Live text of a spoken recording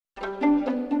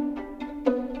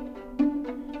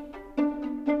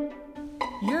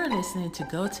listening to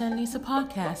Go 10 Lisa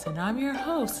podcast, and I'm your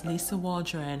host, Lisa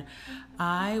Waldron.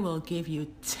 I will give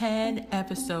you 10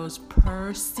 episodes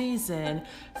per season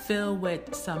filled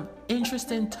with some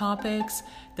interesting topics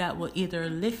that will either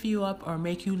lift you up or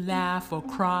make you laugh or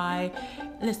cry.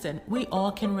 Listen, we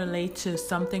all can relate to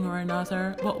something or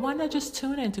another, but why not just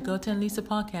tune in to Go 10 Lisa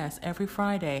podcast every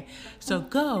Friday? So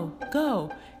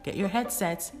go, get your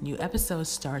headsets. New episode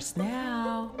starts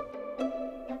now.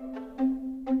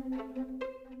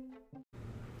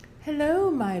 Hello,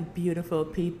 my beautiful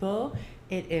people.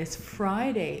 It is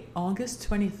Friday, August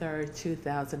 23rd,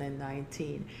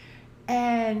 2019.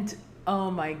 And oh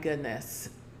my goodness,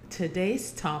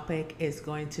 today's topic is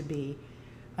going to be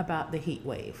about the heat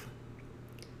wave.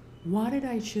 Why did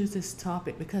I choose this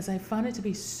topic? Because I found it to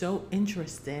be so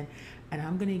interesting, and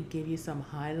I'm going to give you some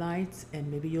highlights, and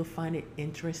maybe you'll find it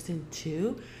interesting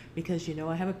too, because you know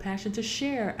I have a passion to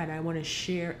share, and I want to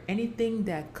share anything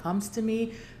that comes to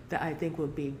me that I think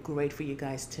would be great for you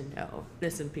guys to know.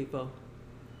 Listen, people,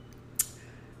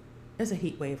 there's a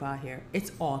heat wave out here.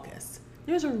 It's August.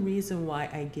 There's a reason why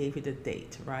I gave you the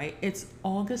date, right? It's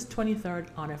August 23rd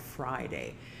on a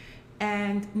Friday.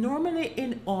 And normally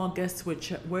in August,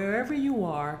 wherever you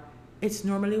are, it's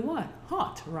normally what?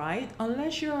 Hot, right?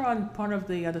 Unless you're on part of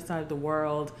the other side of the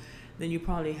world, then you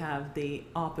probably have the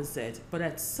opposite. But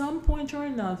at some point or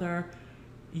another,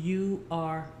 you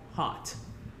are hot.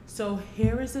 So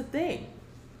here is the thing.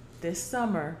 This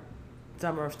summer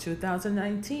of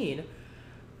 2019,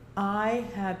 I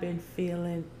have been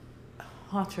feeling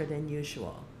hotter than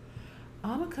usual.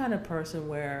 I'm a kind of person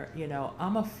where,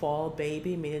 I'm a fall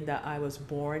baby, meaning that I was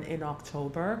born in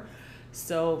October.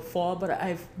 So fall, but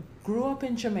I grew up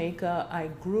in Jamaica. I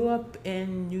grew up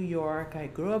in New York. I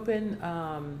grew up in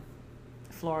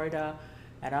Florida,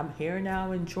 and I'm here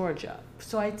now in Georgia.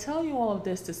 So I tell you all of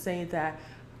this to say that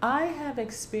I have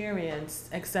experienced,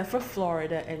 except for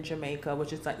Florida and Jamaica,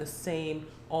 which is like the same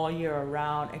all year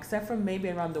around, except for maybe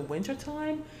around the winter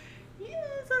time. Yeah,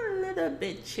 it's a little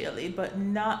bit chilly, but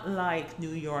not like New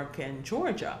York and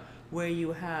Georgia, where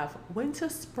you have winter,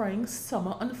 spring,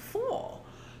 summer, and fall.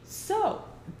 So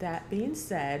that being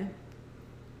said,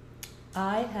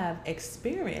 I have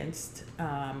experienced,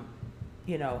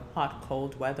 hot,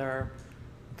 cold weather,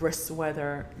 brisk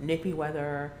weather, nippy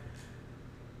weather,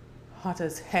 hot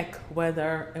as heck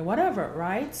weather, and whatever,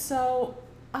 right? So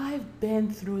I've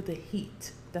been through the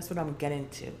heat. That's what I'm getting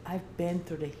to. I've been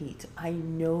through the heat. I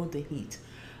know the heat.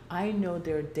 I know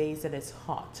there are days that it's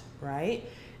hot, right?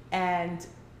 And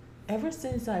ever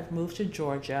since I've moved to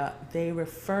Georgia, they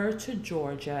refer to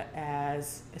Georgia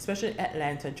as, especially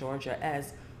Atlanta, Georgia,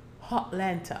 as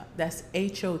Hotlanta. That's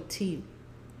H-O-T,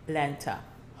 Lanta.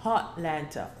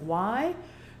 Hotlanta. Why?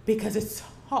 Because it's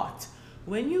hot.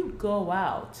 When you go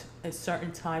out at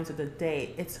certain times of the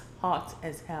day, it's hot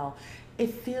as hell.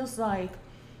 It feels like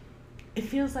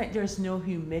there's no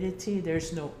humidity,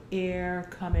 there's no air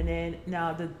coming in.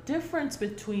 Now, the difference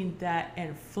between that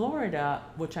and Florida,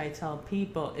 which I tell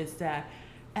people, is that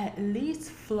at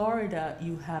least Florida,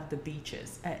 you have the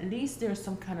beaches. At least there's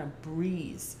some kind of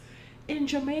breeze. In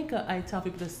Jamaica, I tell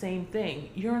people the same thing.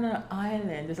 You're on an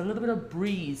island, there's a little bit of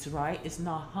breeze, right? It's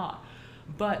not hot.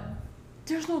 But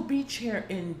there's no beach here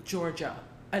in Georgia,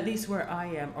 at least where I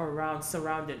am, or around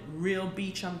surrounded. Real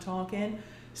beach I'm talking.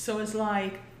 So it's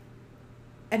like,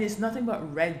 and it's nothing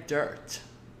but red dirt.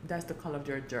 That's the color of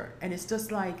their dirt. And it's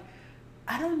just like,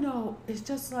 I don't know, it's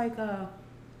just like a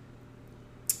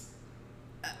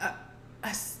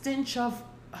stench of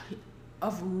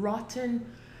rotten,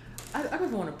 I don't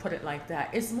even want to put it like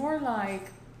that. It's more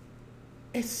like,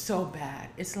 it's so bad.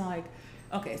 It's like,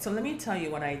 okay, so let me tell you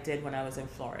what I did when I was in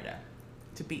Florida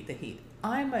to beat the heat.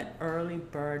 I'm an early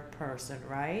bird person,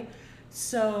 right?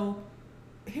 So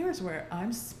here's where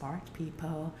I'm smart,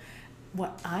 people.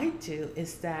 What I do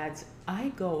is that I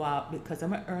go out because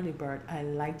I'm an early bird. I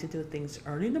like to do things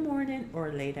early in the morning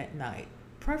or late at night.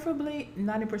 Preferably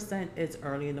 90% is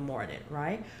early in the morning,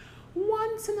 right?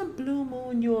 Once in a blue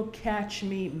moon, you'll catch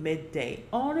me midday,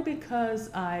 only because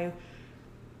I,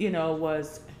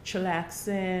 was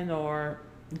chillaxing or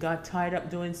got tied up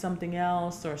doing something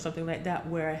else or something like that,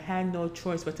 where I had no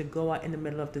choice but to go out in the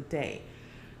middle of the day.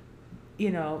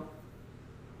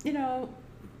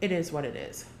 It is what it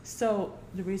is. So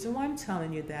the reason why I'm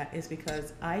telling you that is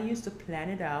because I used to plan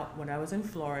it out when I was in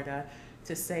Florida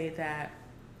to say that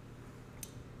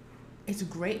it's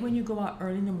great when you go out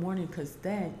early in the morning because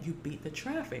then you beat the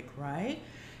traffic, right?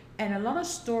 And a lot of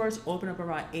stores open up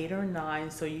around 8 or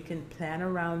 9, so you can plan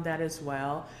around that as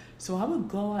well. So I would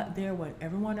go out there when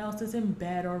everyone else is in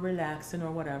bed or relaxing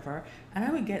or whatever, and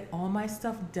I would get all my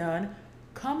stuff done,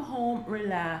 come home,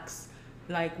 relax,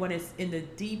 Like when it's in the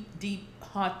deep, deep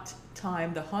hot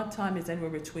time, the hot time is anywhere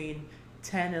between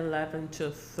 10, 11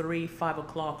 to 3, 5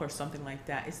 o'clock or something like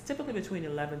that. It's typically between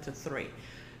 11 to 3.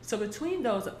 So between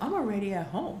those, I'm already at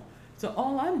home. So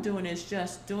all I'm doing is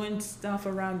just doing stuff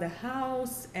around the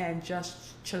house and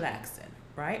just chillaxing,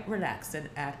 right? Relaxing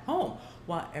at home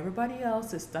while everybody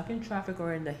else is stuck in traffic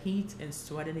or in the heat and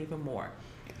sweating even more.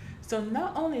 So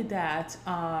not only that,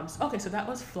 okay, so that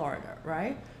was Florida,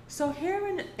 right? So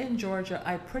here in Georgia,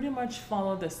 I pretty much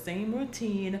follow the same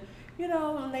routine. You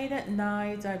know, late at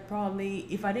night, I probably,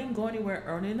 if I didn't go anywhere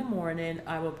early in the morning,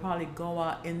 I will probably go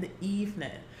out in the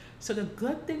evening. So the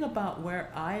good thing about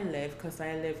where I live, because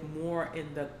I live more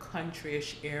in the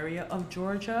countryish area of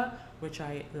Georgia, which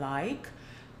I like,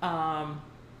 um,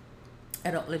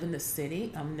 I don't live in the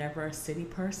city. I'm never a city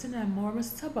person. I'm more of a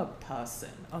suburb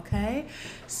person. Okay.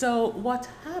 So what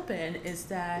happened is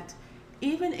that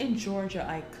even in Georgia,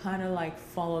 I kind of like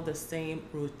follow the same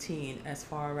routine as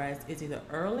far as it's either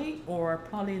early or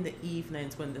probably in the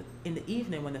evenings when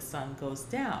the sun goes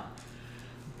down.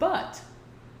 But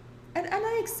and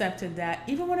I accepted that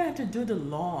even when I have to do the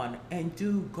lawn and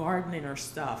do gardening or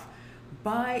stuff,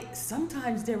 by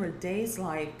sometimes there were days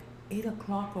like 8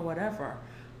 o'clock or whatever.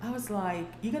 I was like,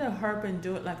 you're gonna hurry and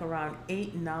do it like around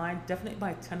 8, 9, definitely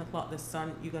by 10 o'clock the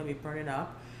sun you're gonna be burning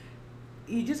up.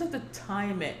 You just have to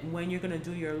time it when you're gonna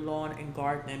do your lawn and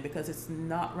gardening because it's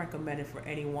not recommended for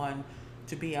anyone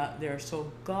to be out there. So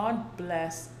God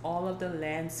bless all of the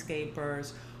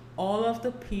landscapers, all of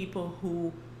the people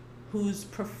whose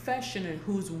profession and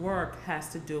whose work has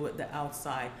to do with the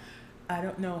outside. I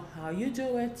don't know how you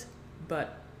do it,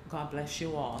 but God bless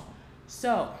you all.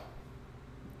 So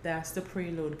that's the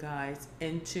prelude, guys,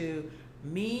 into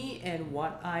me and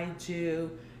what I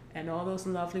do and all those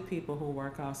lovely people who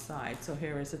work outside. So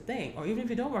here is the thing, or even if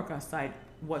you don't work outside,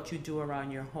 what you do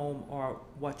around your home or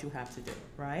what you have to do,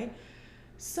 right?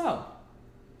 So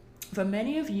for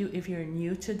many of you, if you're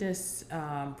new to this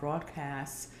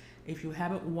broadcast, if you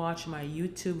haven't watched my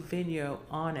YouTube video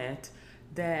on it,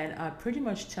 then I pretty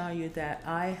much tell you that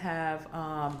I have,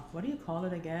 what do you call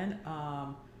it again?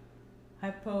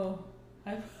 Hypo,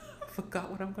 I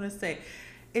forgot what I'm going to say.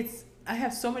 I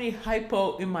have so many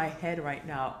hypo in my head right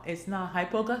now. It's not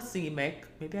hypoglycemic.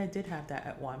 Maybe I did have that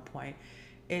at one point.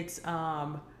 It's,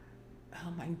 oh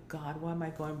my God, why am I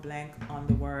going blank on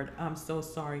the word? I'm so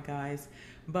sorry, guys.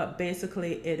 But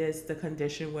basically, it is the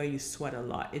condition where you sweat a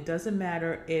lot. It doesn't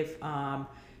matter if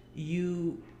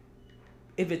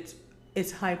it's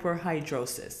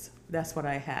hyperhidrosis. That's what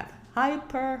I have.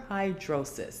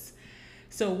 Hyperhidrosis.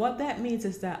 So what that means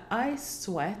is that I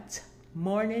sweat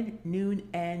morning, noon,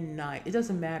 and night. It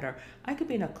doesn't matter. I could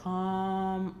be in a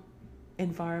calm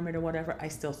environment or whatever. I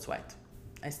still sweat.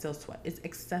 It's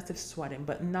excessive sweating,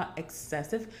 but not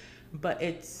excessive, but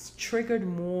it's triggered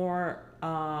more.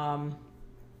 I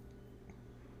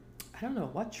don't know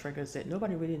what triggers it.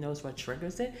 Nobody really knows what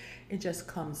triggers it. It just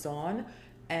comes on.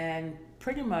 And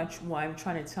pretty much why I'm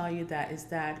trying to tell you that is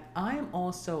that I'm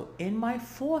also in my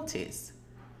 40s,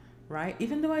 right?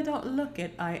 Even though I don't look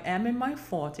it, I am in my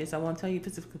 40s. I won't tell you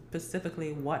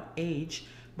specifically what age,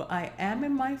 but I am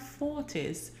in my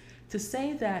 40s to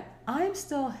say that I'm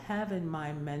still having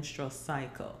my menstrual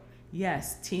cycle.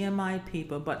 Yes, TMI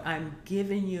people, but I'm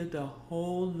giving you the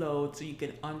whole load so you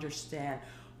can understand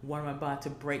what I'm about to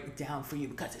break down for you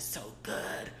because it's so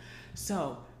good.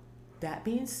 So, that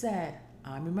being said,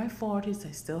 I'm in my 40s.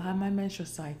 I still have my menstrual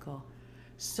cycle.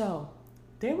 So,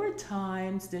 there were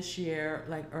times this year,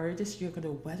 like early this year, because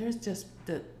the weather is just,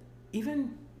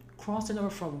 even crossing over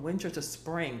from winter to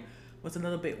spring was a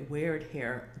little bit weird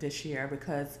here this year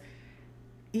because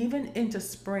even into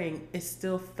spring, it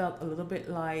still felt a little bit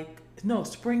like, no,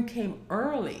 spring came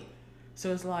early.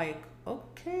 So it's like,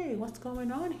 okay, what's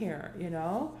going on here, you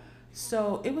know?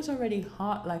 So it was already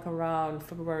hot like around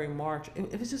February, March.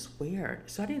 It was just weird.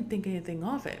 So I didn't think anything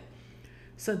of it.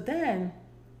 So then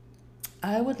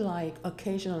I would like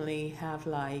occasionally have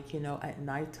like, at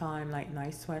nighttime, like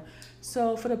night sweat.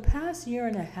 So for the past year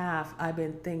and a half, I've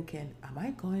been thinking, am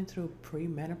I going through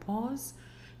premenopause?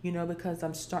 Because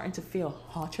I'm starting to feel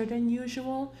hotter than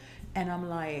usual. And I'm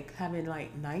like having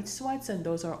like night sweats, and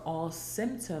those are all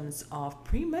symptoms of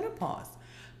premenopause.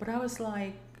 But I was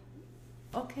like,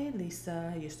 okay,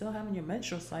 Lisa, you're still having your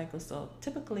menstrual cycle. So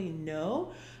typically,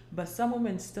 no. But some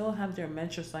women still have their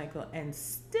menstrual cycle and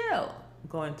still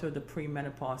going through the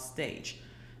premenopause stage.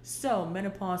 So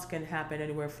menopause can happen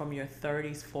anywhere from your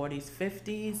 30s, 40s,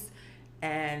 50s,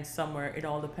 and somewhere it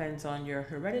all depends on your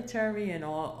hereditary and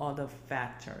all other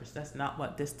factors. That's not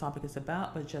what this topic is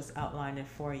about, but just outline it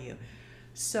for you.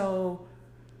 So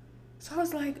I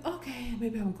was like, okay,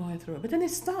 maybe I'm going through it. But then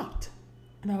it stopped.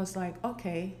 And I was like,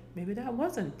 okay, maybe that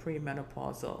wasn't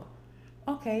premenopausal.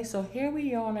 Okay, so here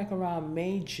we are, like around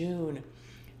May, June,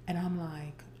 and I'm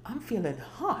like, I'm feeling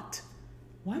hot.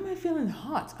 Why am I feeling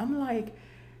hot? I'm like,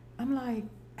 I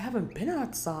haven't been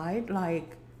outside.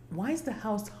 Like, why is the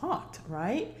house hot,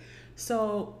 right?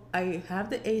 So I have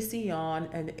the AC on,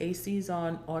 and the AC is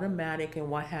on automatic and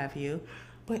what have you.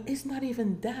 But it's not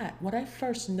even that. What I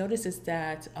first noticed is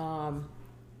that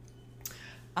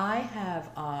I have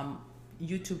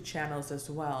YouTube channels as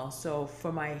well. So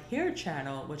for my hair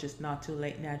channel, which is Not Too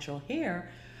Late Natural Hair,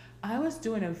 I was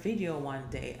doing a video one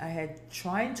day. I had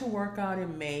trying to work out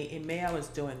in May. In May, I was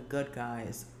doing good,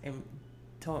 guys. And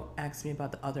don't ask me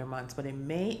about the other months, but in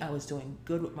May, I was doing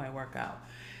good with my workout.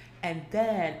 And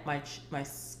then my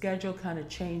schedule kind of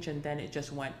changed, and then it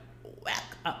just went whack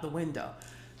out the window.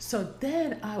 So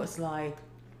then I was like,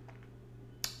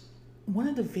 one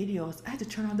of the videos, I had to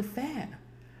turn on the fan.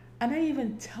 And I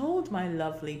even told my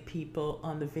lovely people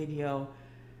on the video,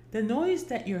 the noise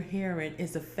that you're hearing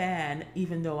is a fan,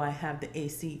 even though I have the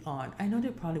AC on. I know they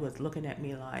probably was looking at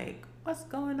me like, what's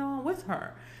going on with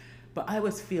her? But I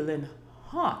was feeling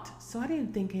hot, so I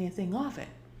didn't think anything of it.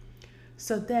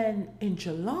 So then in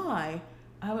July,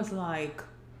 I was like,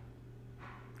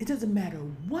 it doesn't matter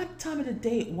what time of the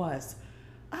day it was.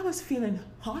 I was feeling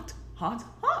hot, hot,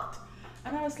 hot.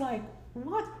 And I was like,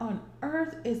 what on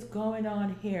earth is going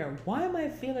on here? Why am I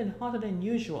feeling hotter than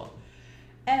usual?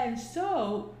 And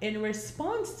so, in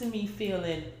response to me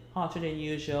feeling hotter than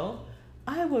usual,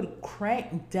 I would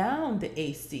crank down the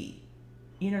AC.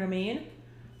 You know what I mean?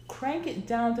 Crank it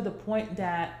down to the point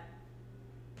that,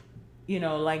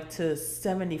 like to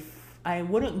 70. I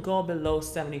wouldn't go below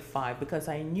 75 because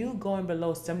I knew going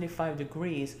below 75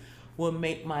 degrees will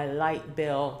make my light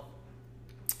bill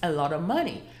a lot of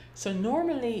money. So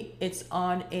normally it's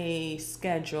on a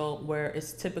schedule where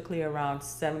it's typically around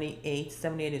 78.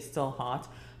 78 is still hot,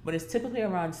 but it's typically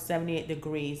around 78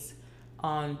 degrees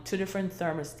on two different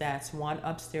thermostats, one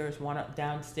upstairs, one up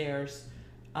downstairs.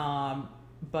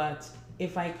 But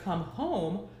if I come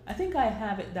home, I think I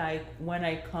have it like when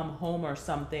I come home or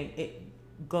something, it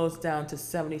goes down to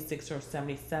 76 or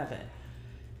 77.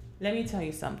 Let me tell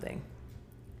you something.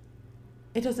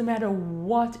 It doesn't matter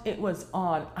what it was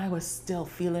on, I was still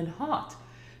feeling hot.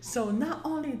 So not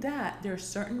only that, there are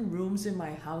certain rooms in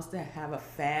my house that have a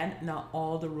fan. Not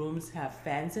all the rooms have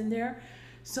fans in there.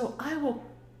 So I will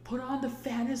put on the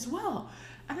fan as well.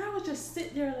 And I would just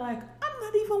sit there like, I'm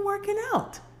not even working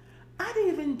out. I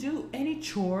didn't even do any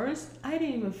chores. I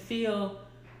didn't even feel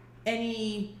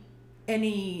any,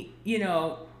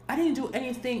 I didn't do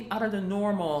anything out of the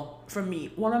normal for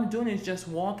me. What I'm doing is just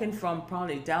walking from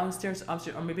probably downstairs,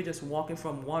 upstairs, or maybe just walking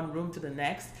from one room to the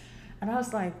next. And I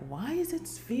was like, why is it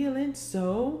feeling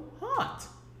so hot?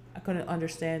 I couldn't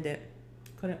understand it.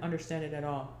 Couldn't understand it at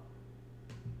all.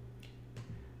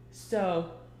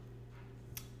 So,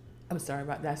 I'm sorry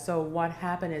about that. So what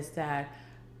happened is that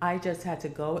I just had to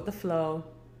go with the flow.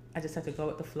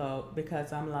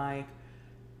 Because I'm like,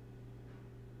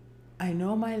 I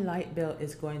know my light bill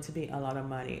is going to be a lot of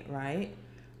money, right?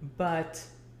 But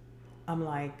I'm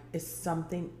like, is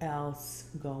something else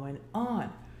going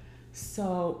on?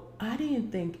 So I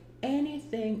didn't think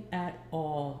anything at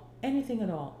all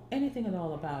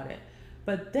about it.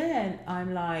 But then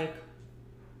I'm like,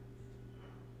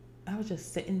 I was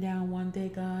just sitting down one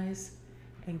day, guys,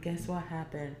 and guess what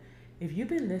happened? If you've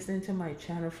been listening to my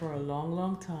channel for a long,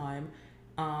 long time,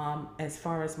 as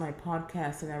far as my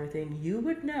podcast and everything, you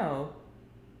would know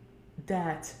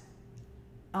that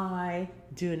I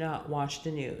do not watch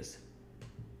the news.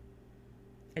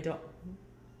 I don't.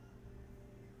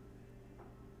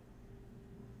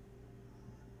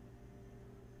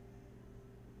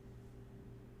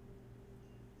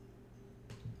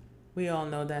 We all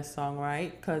know that song,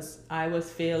 right? Because I was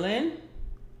feeling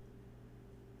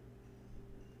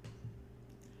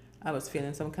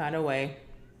some kind of way.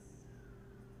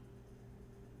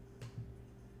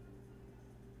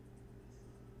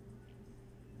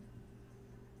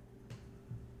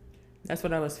 That's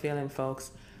what I was feeling,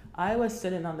 folks. I was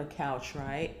sitting on the couch,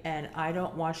 right? And I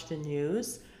don't watch the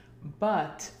news,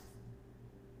 but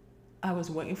I was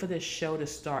waiting for this show to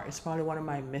start. It's probably one of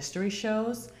my mystery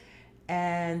shows.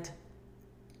 And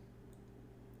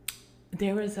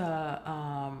there is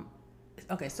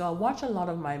okay, so I watch a lot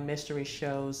of my mystery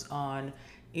shows on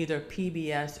either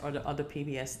PBS or the other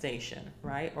PBS station,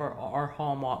 right? Or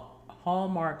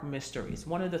Hallmark Mysteries,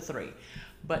 one of the three.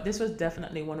 But this was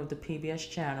definitely one of the PBS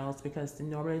channels because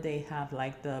normally they have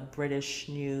like the British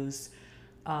news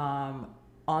on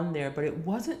there, but it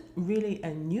wasn't really a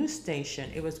news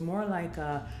station. It was more like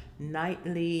a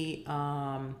nightly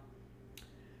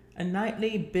a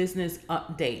nightly business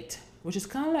update, which is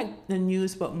kind of like the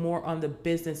news, but more on the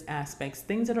business aspects,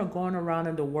 things that are going around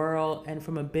in the world and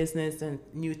from a business and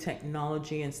new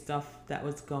technology and stuff that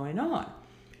was going on.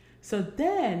 So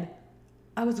then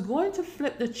I was going to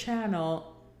flip the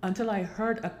channel until I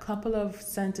heard a couple of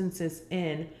sentences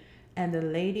in, and the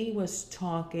lady was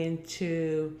talking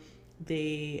to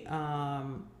the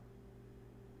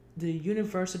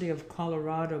University of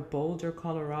Colorado, Boulder,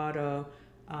 Colorado.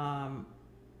 I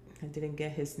didn't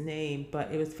get his name,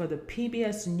 but it was for the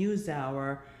PBS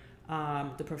NewsHour.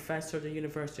 The professor of the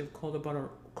University of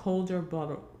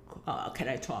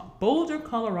Boulder,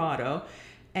 Colorado,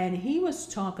 and he was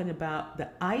talking about the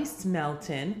ice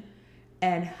melting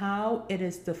and how it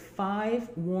is the five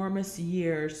warmest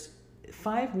years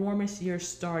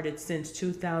started since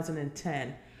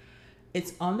 2010.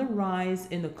 It's on the rise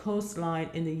in the coastline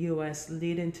in the US,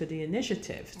 leading to the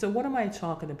initiative. So what am I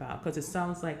talking about? Because it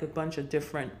sounds like a bunch of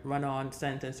different run-on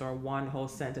sentence or one whole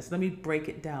sentence. Let me break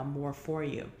it down more for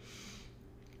you.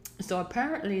 So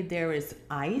apparently there is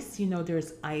ice.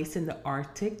 There's ice in the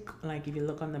Arctic. Like if you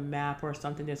look on the map or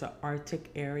something, there's an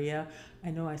Arctic area. I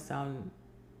know I sound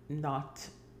not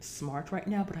smart right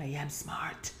now, but I am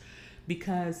smart,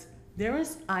 because there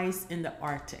is ice in the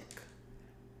Arctic.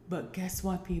 But guess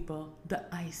what, people? The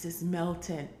ice is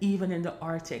melting, even in the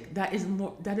Arctic. That is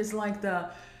like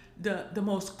the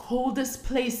most coldest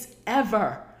place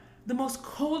ever. The most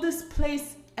coldest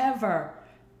place ever.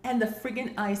 And the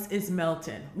friggin' ice is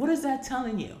melting. What is that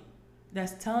telling you?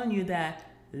 That's telling you that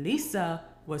Lisa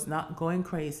was not going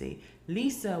crazy.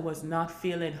 Lisa was not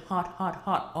feeling hot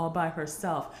all by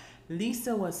herself.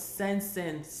 Lisa was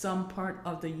sensing some part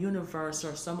of the universe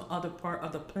or some other part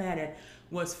of the planet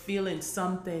was feeling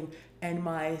something, and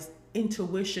my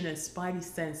intuition and spidey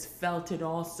sense felt it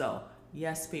also.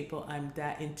 Yes, people, I'm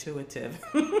that intuitive.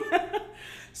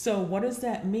 So what does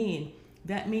that mean?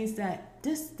 That means that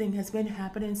this thing has been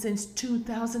happening since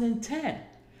 2010.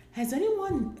 Does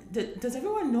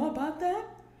everyone know about that?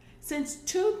 Since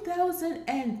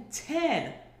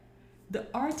 2010, the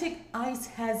Arctic ice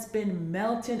has been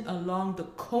melting along the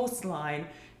coastline,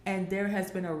 and there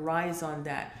has been a rise on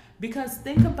that. Because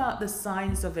think about the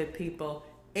signs of it, people.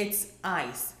 It's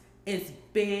ice. It's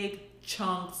big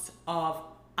chunks of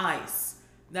ice.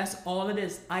 That's all it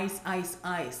is. Ice, ice,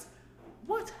 ice.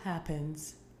 What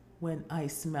happens when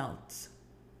ice melts?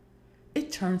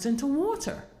 It turns into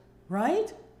water,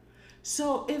 right?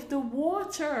 So if the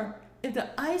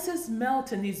ice is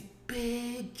melting, these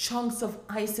big chunks of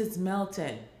ice is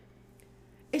melting,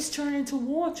 it's turning into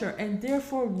water and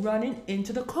therefore running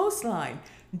into the coastline.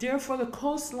 Therefore, the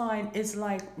coastline is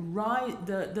like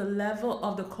the level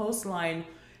of the coastline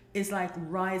is like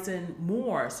rising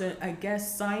more. So I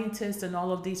guess scientists and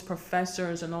all of these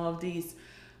professors and all of these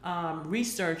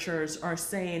researchers are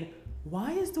saying,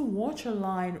 why is the water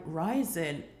line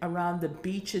rising around the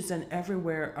beaches and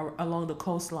everywhere along the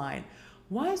coastline?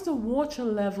 Why is the water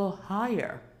level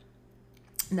higher?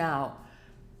 Now,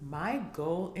 my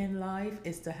goal in life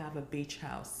is to have a beach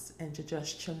house and to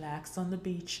just chillax on the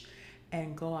beach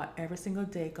and go out every single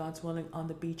day, God's willing, on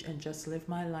the beach and just live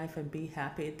my life and be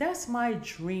happy. That's my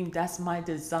dream. That's my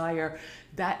desire.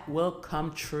 That will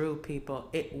come true, people.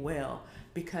 It will.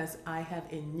 Because I have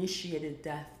initiated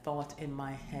that thought in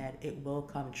my head. It will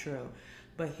come true.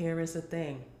 But here is the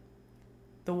thing.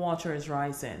 The water is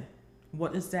rising.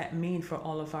 What does that mean for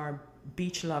all of our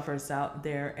beach lovers out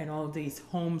there and all these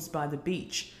homes by the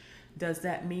beach? Does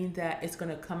that mean that it's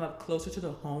going to come up closer to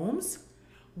the homes?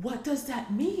 What does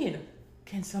that mean?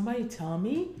 Can somebody tell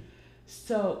me?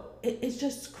 So it's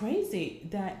just crazy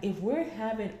that if we're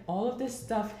having all of this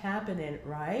stuff happening,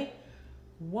 right?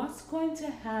 What's going to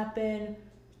happen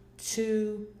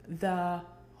to the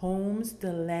homes,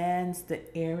 the lands, the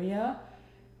area?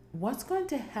 What's going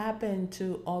to happen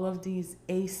to all of these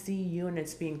AC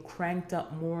units being cranked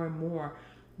up more and more?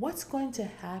 What's going to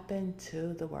happen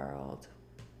to the world?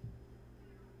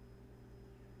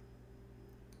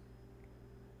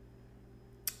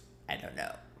 I don't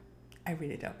know. I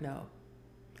really don't know.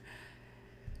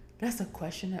 That's a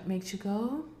question that makes you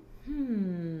go,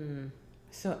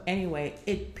 So anyway,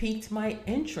 it piqued my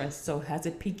interest. So has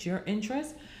it piqued your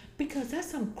interest? Because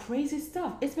that's some crazy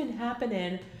stuff. It's been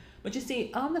happening. But you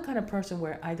see, I'm the kind of person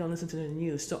where I don't listen to the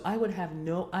news. So I would have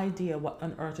no idea what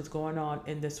on earth is going on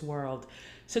in this world.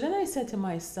 So then I said to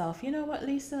myself, you know what,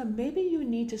 Lisa, maybe you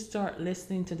need to start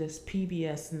listening to this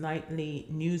PBS nightly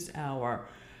news hour,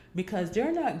 because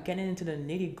they're not getting into the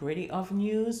nitty gritty of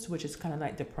news, which is kind of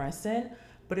like depressing,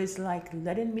 but it's like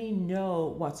letting me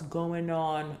know what's going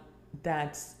on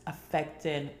that's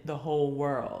affecting the whole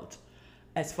world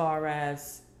as far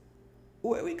as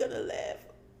where we gonna live,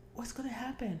 what's going to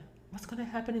happen? What's going to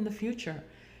happen in the future?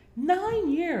 9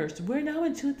 years. We're now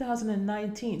in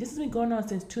 2019. This has been going on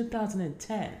since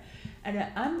 2010. And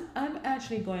I'm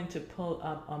actually going to pull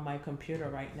up on my computer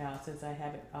right now, since I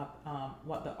have it up,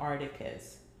 what the Arctic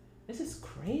is. This is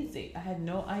crazy. I had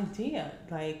no idea.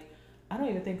 Like, I don't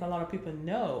even think a lot of people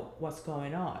know what's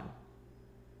going on.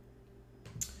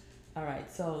 All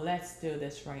right, so let's do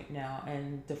this right now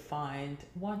and define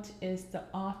what is the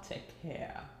Arctic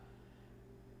here.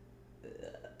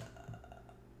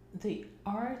 The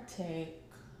Arctic,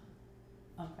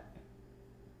 okay.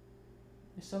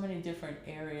 There's so many different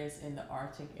areas in the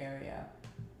Arctic area.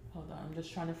 Hold on, I'm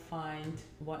just trying to find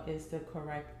what is the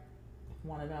correct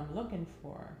one that I'm looking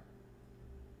for.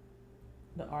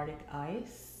 The Arctic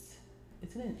ice.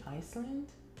 Is it in Iceland?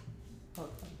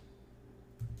 Hold on.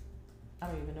 I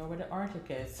don't even know where the Arctic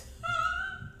is.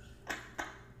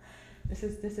 This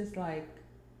is like,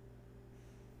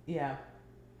 yeah.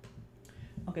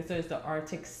 Okay, so it's the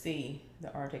Arctic Sea.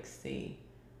 The Arctic Sea.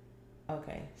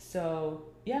 Okay, so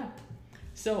yeah.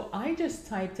 So I just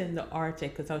typed in the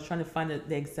Arctic because I was trying to find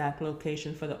the exact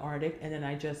location for the Arctic, and then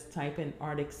I just type in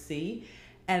Arctic Sea,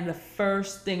 and the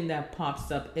first thing that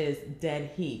pops up is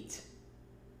dead heat.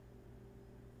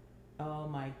 Oh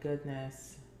my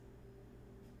goodness.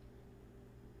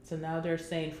 So now they're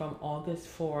saying from August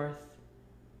 4th.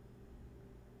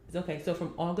 Okay, so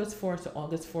from August 4th to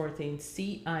August 14th,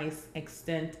 sea ice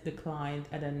extent declined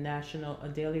at a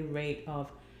daily rate of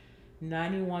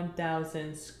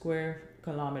 91,000 square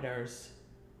kilometers.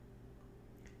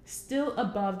 Still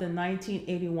above the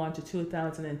 1981 to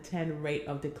 2010 rate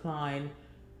of decline.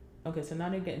 Okay, so now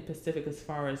they're getting specific as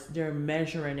far as they're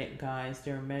measuring it, guys.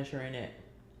 They're measuring it.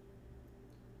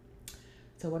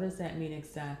 So what does that mean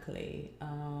exactly?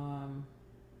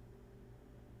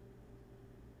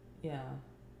 Yeah,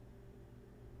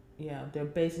 they're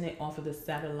basing it off of the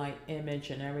satellite image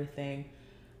and everything,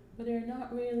 but they're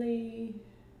not really.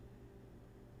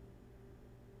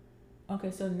 Okay,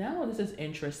 so now this is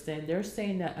interesting. They're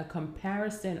saying that a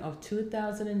comparison of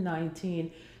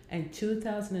 2019 and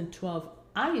 2012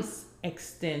 ice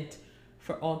extent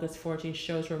for August 14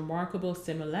 shows remarkable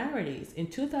similarities. In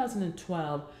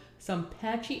 2012, some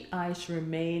patchy ice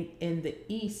remained in the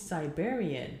East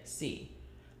Siberian Sea.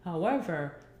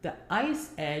 However, the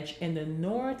ice edge in the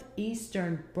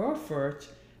northeastern Beaufort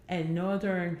and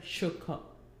northern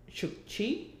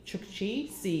Chukchi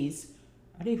seas,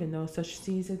 I didn't even know such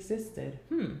seas existed,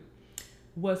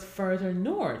 was further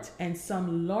north, and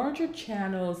some larger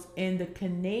channels in the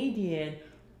Canadian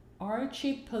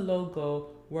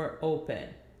archipelago were open.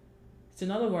 So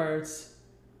in other words,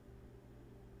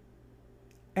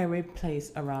 every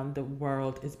place around the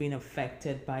world is being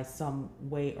affected by some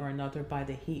way or another by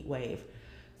the heat wave.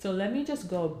 So let me just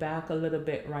go back a little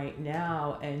bit right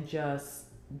now and just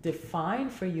define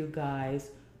for you guys,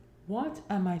 what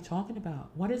am I talking about?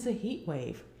 What is a heat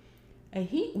wave? A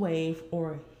heat wave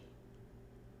or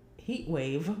heat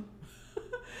wave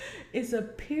is a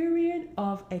period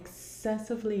of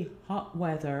excessively hot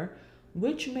weather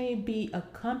which may be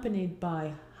accompanied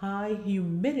by high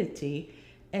humidity,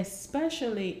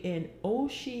 especially in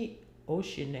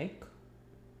oceanic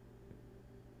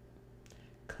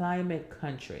climate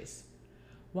countries.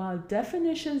 While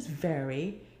definitions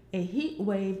vary, a heat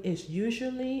wave is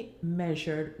usually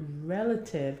measured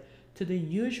relative to the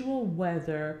usual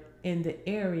weather in the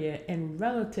area and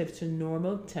relative to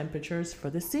normal temperatures for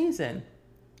the season.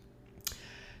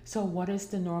 So what is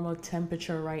the normal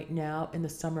temperature right now in the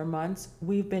summer months?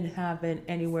 We've been having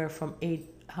anywhere from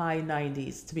high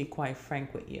 90s, to be quite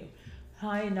frank with you.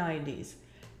 High 90s.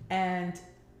 And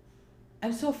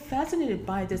I'm so fascinated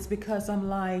by this because I'm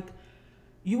like,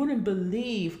 you wouldn't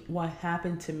believe what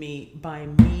happened to me by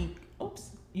me.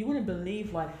 You wouldn't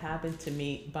believe what happened to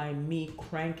me by me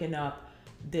cranking up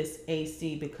this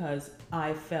AC because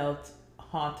I felt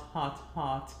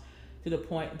hot to the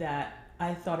point that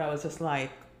I thought I was just like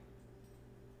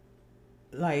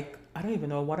I don't even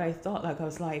know what I thought. Like I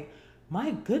was like,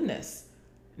 my goodness.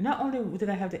 Not only did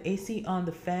I have the AC on,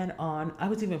 the fan on, I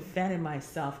was even fanning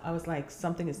myself. I was like,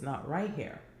 something is not right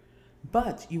here.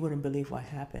 But you wouldn't believe what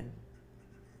happened.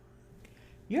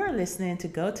 You're listening to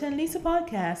Go 10 Lisa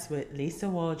podcast with Lisa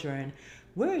Waldron,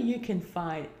 where you can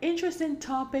find interesting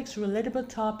topics, relatable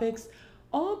topics,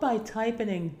 all by typing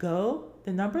in Go,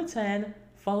 the number 10,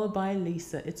 followed by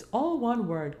Lisa. It's all one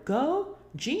word, Go,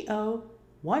 Go,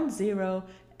 10, Lisa.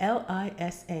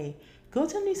 Go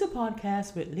 10 Lisa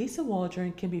podcast with Lisa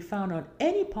Waldron can be found on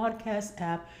any podcast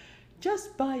app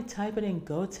just by typing in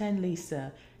Go 10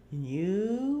 Lisa.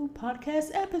 New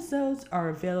podcast episodes are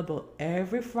available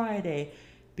every Friday.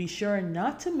 Be sure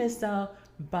not to miss out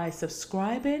by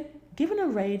subscribing, giving a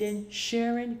rating,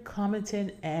 sharing,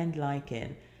 commenting, and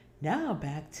liking. Now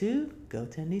back to Go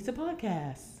to Anissa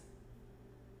Podcast.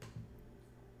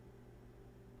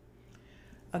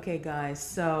 Okay, guys,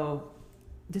 so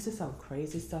this is some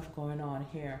crazy stuff going on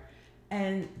here.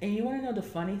 And you want to know the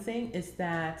funny thing is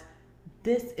that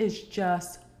this is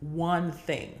just one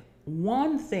thing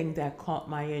that caught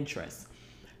my interest.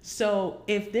 So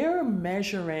if they're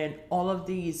measuring all of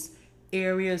these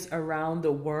areas around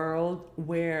the world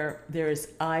where there's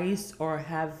ice or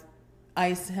have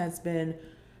ice has been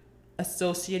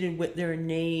associated with their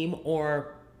name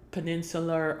or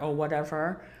peninsula or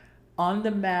whatever, on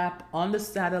the map, on the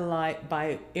satellite,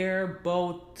 by air,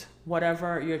 boat,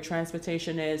 whatever your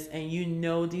transportation is, and you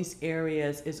know these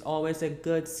areas is always a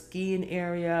good skiing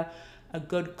area, a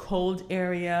good cold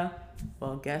area,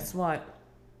 well, guess what?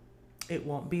 It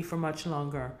won't be for much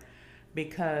longer,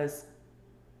 because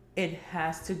it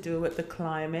has to do with the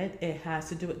climate. It has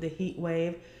to do with the heat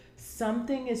wave.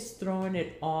 Something is throwing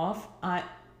it off. I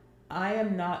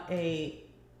am not a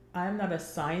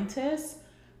scientist,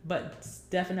 but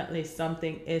definitely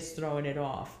something is throwing it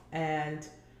off. And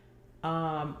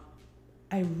I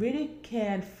really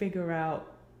can't figure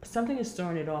out, something is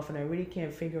throwing it off, and I really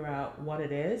can't figure out what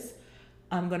it is.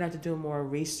 I'm going to have to do more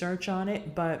research on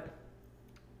it, but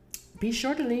be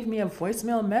sure to leave me a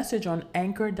voicemail message on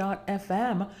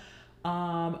anchor.fm.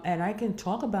 And I can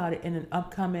talk about it in an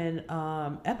upcoming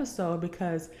episode,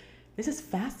 because this is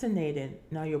fascinating.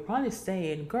 Now, you're probably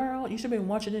saying, girl, you should be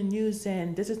watching the news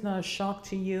and this is not a shock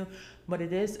to you. But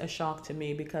it is a shock to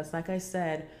me, because like I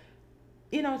said,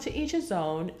 to each his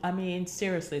own. I mean,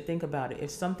 seriously, think about it. If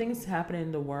something's happening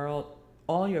in the world,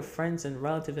 all your friends and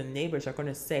relatives and neighbors are going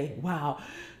to say, wow,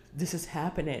 this is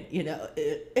happening.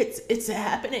 It's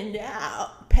happening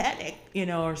now. Panic,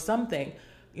 or something,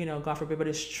 God forbid, but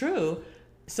it's true.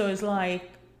 So it's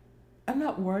like, I'm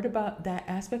not worried about that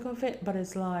aspect of it, but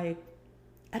it's like,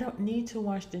 I don't need to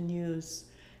watch the news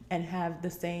and have the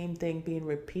same thing being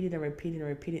repeated and repeated and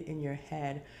repeated in your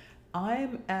head.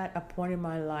 I'm at a point in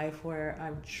my life where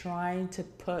I'm trying to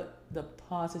put the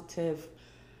positiveness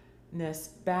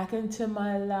back into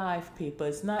my life, people.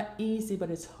 It's not easy, but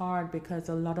it's hard, because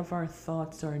a lot of our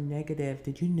thoughts are negative.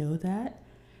 Did you know that?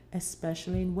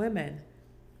 Especially in women.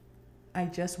 I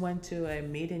just went to a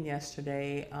meeting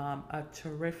yesterday, a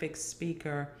terrific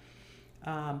speaker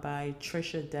by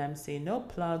Trisha Dempsey. No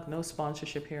plug, no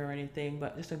sponsorship here or anything,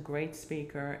 but just a great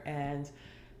speaker, and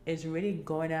is really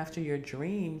going after your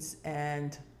dreams.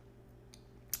 And,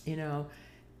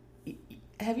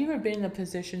 have you ever been in a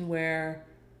position where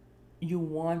you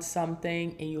want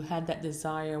something and you had that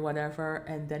desire, whatever,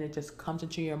 and then it just comes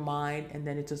into your mind and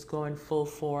then it just go in full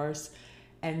force?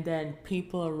 And then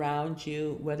people around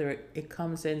you, whether it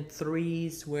comes in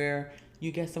threes where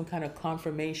you get some kind of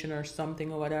confirmation or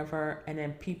something or whatever, and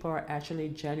then people are actually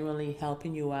genuinely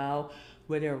helping you out,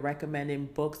 where they're recommending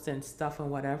books and stuff and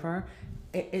whatever.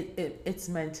 It's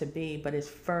meant to be, but it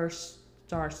first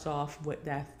starts off with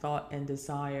that thought and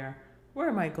desire. Where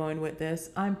am I going with this?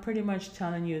 I'm pretty much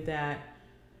telling you that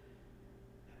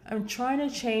I'm trying to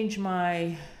change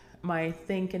my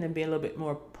thinking and be a little bit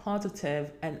more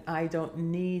positive, and I don't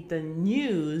need the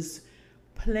news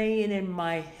playing in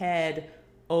my head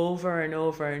over and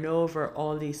over and over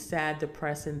all these sad,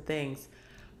 depressing things.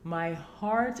 My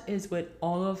heart is with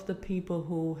all of the people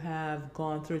who have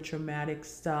gone through traumatic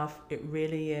stuff. It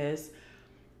really is.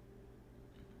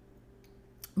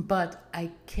 But I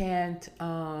can't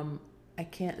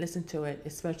listen to it,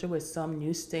 especially with some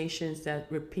news stations that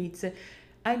repeats it.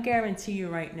 I guarantee you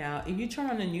right now, if you turn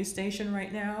on a news station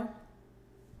right now,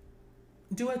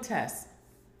 do a test.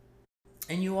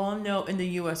 And you all know in the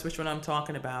US which one I'm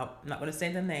talking about. I'm not going to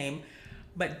say the name,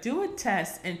 but do a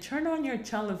test and turn on your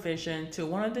television to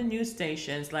one of the news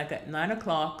stations like at 9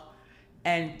 o'clock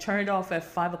and turn it off at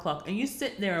 5 o'clock. And you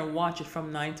sit there and watch it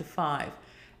from 9 to 5.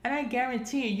 And I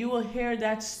guarantee you will hear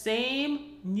that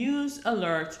same news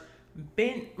alert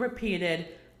being repeated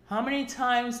how many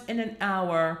times in an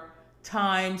hour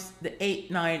times the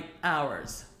 9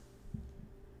 hours.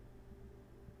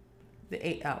 The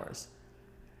 8 hours.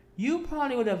 You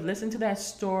probably would have listened to that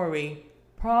story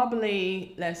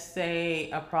probably, let's say,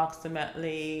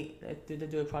 approximately, they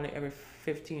do it probably every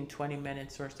 15, 20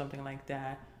 minutes or something like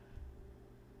that.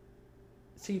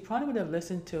 So you probably would have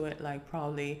listened to it like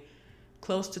probably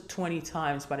close to 20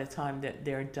 times by the time that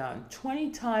they're done. 20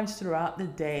 times throughout the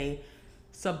day,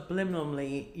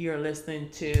 subliminally, you're listening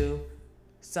to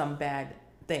some bad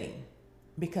thing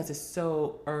because it's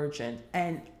so urgent.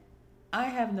 And I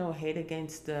have no hate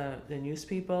against the news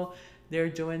people. They're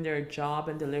doing their job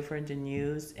and delivering the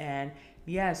news. And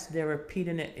Yes, they're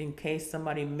repeating it in case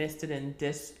somebody missed it in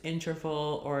this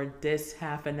interval or this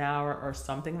half an hour or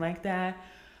something like that.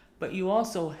 But you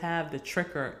also have the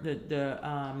trigger,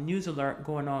 the news alert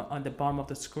going on the bottom of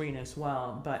the screen as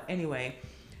well. But anyway,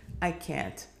 I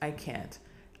can't.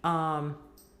 Um,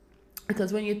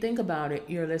 because when you think about it,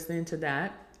 you're listening to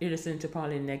that. You're listening to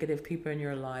probably negative people in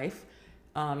your life.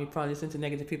 You probably listen to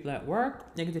negative people at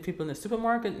work, negative people in the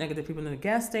supermarket, negative people in the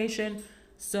gas station.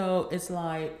 So it's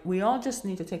like we all just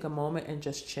need to take a moment and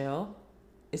just chill.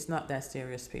 It's not that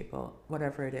serious, people.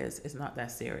 Whatever it is, it's not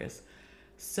that serious.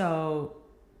 So,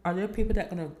 are there people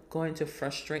that are going to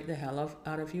frustrate the hell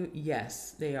out of you?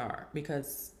 Yes, they are,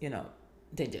 because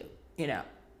they do. You know,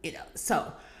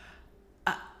 So,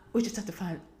 uh, we just have to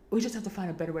find we just have to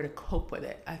find a better way to cope with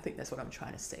it. I think that's what I'm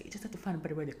trying to say. You just have to find a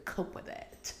better way to cope with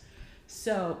it.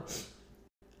 So,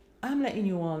 I'm letting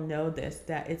you all know this,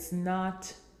 that it's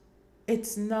not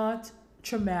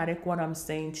traumatic what I'm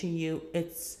saying to you.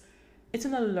 It's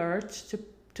an alert to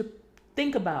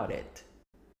think about it.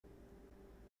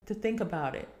 To think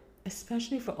about it.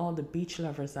 Especially for all the beach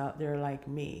lovers out there like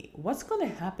me. What's going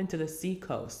to happen to the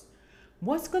seacoast?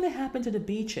 What's going to happen to the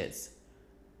beaches?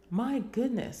 My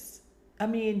goodness. I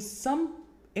mean, some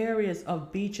areas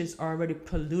of beaches are already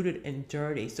polluted and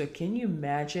dirty. So can you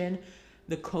imagine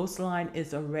the coastline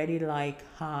is already like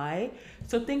high?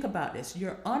 So think about this.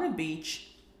 You're on a beach,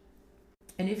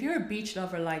 and if you're a beach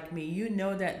lover like me, you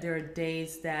know that there are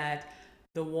days that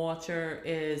the water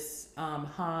is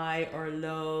high or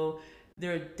low.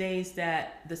 There are days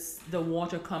that the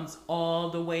water comes all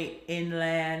the way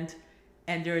inland,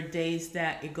 and there are days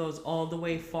that it goes all the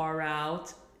way far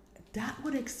out. That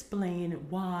would explain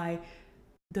why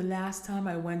the last time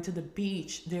I went to the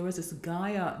beach, there was this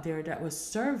guy out there that was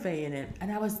surveying it,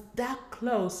 and I was that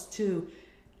close to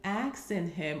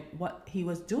asking him what he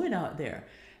was doing out there.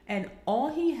 And all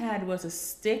he had was a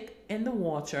stick in the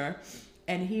water,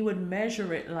 and he would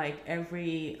measure it like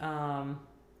every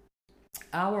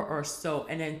hour or so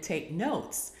and then take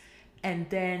notes. And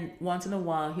then once in a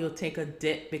while, he'll take a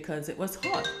dip because it was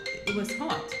hot. It was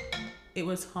hot. It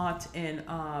was hot in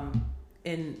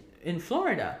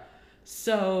Florida.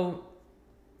 So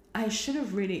I should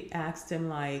have really asked him,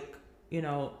 like,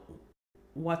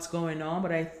 what's going on.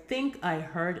 But I think I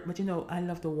heard, but I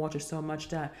love the water so much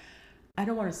that I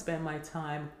don't want to spend my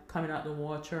time coming out the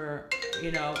water,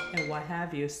 and what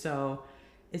have you. So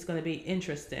it's going to be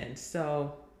interesting.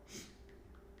 So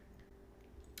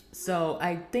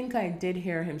I think I did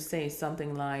hear him say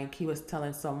something like he was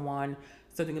telling someone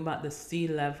something about the sea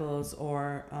levels,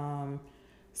 or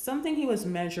something he was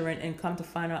measuring, and come to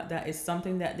find out that is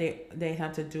something that they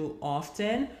have to do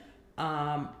often.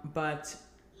 But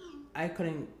I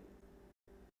couldn't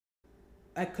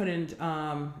I couldn't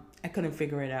I couldn't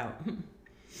figure it out.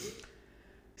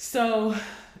 So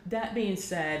that being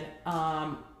said,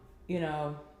 you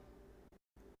know,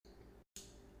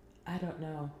 I don't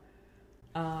know.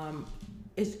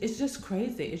 It's just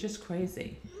crazy. It's just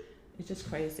crazy. It's just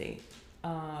crazy.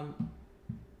 Um,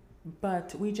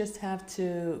 but we just have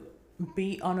to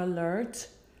be on alert,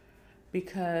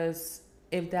 because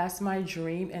if that's my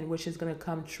dream and which is gonna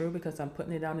come true because I'm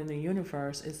putting it out in the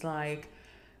universe, it's like,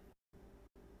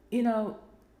 you know,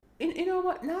 you know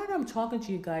what? Now that I'm talking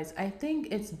to you guys, I think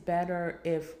it's better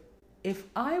if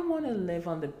I want to live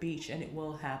on the beach, and it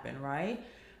will happen, right?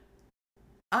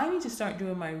 I need to start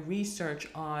doing my research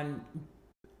on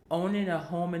owning a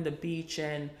home in the beach,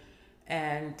 and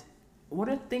what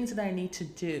are things that I need to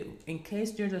do in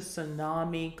case there's a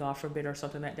tsunami, God forbid, or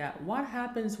something like that. What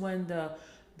happens when the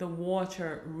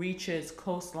water reaches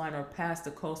coastline or past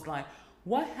the coastline?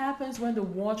 What happens when the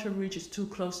water reaches too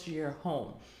close to your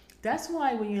home? That's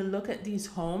why when you look at these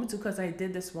homes, because I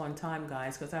did this one time,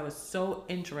 guys, because I was so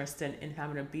interested in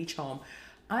having a beach home,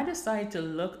 I decided to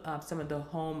look up some of the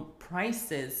home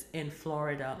prices in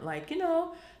Florida. Like,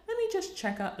 let me just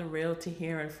check out the realty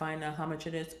here and find out how much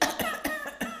it is.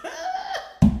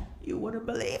 You wouldn't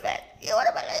believe it. You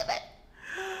wouldn't believe it.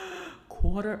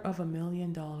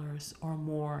 $250,000 or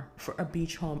more for a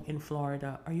beach home in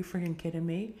Florida. Are you freaking kidding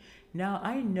me? Now,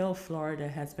 I know Florida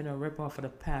has been a ripoff for the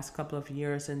past couple of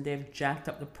years, and they've jacked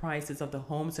up the prices of the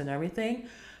homes and everything,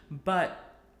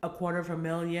 but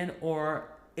 $250,000, or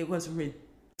it was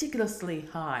ridiculously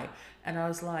high. And I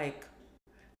was like,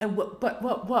 and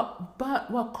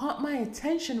what caught my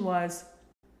attention was,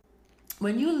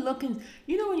 when you're looking,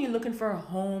 when you're looking for a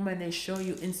home and they show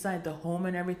you inside the home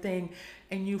and everything,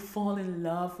 and you fall in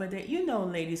love with it,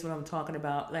 ladies, what I'm talking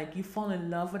about. Like, you fall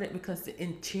in love with it because the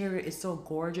interior is so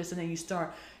gorgeous, and then you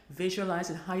start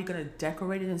visualizing how you're going to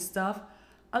decorate it and stuff.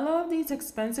 A lot of these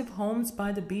expensive homes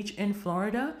by the beach in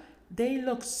Florida, They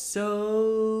look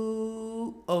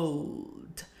so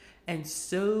old and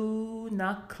so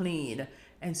not clean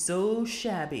and so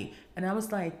shabby. And I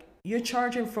was like, you're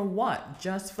charging for what?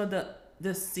 Just for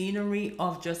the scenery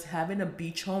of just having a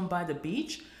beach home by the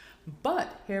beach?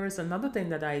 But here is another thing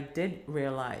that I did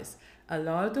realize. A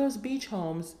lot of those beach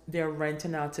homes, they're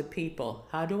renting out to people.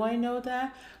 How do I know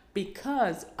that?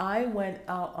 Because I went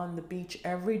out on the beach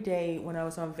every day when I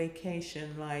was on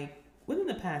vacation, like within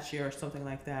the past year or something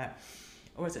like that.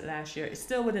 Or was it last year? It's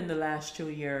still within the last 2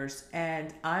 years.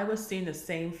 And I was seeing the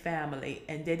same family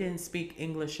and they didn't speak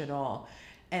English at all.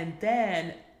 And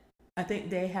then I think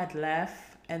they had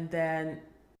left, and then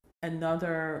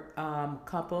another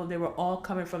couple. They were all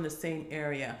coming from the same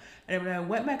area. And when I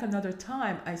went back another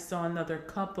time, I saw another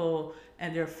couple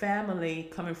and their family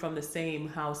coming from the same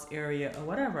house area or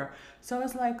whatever. So I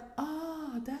was like,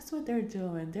 oh, that's what they're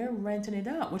doing. They're renting it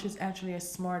out, which is actually a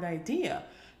smart idea.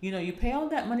 You know, you pay all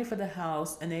that money for the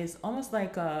house, and it's almost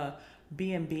like a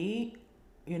B&B,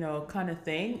 kind of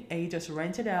thing, and you just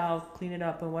rent it out, clean it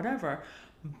up, and whatever.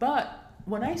 But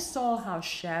when I saw how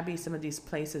shabby some of these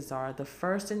places are, the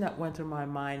first thing that went through my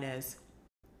mind is,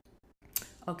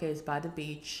 okay, it's by the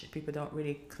beach. People don't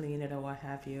really clean it or what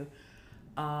have you.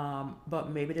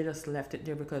 But maybe they just left it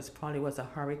there because it probably was a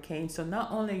hurricane. So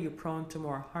not only are you prone to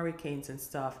more hurricanes and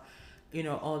stuff,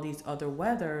 all these other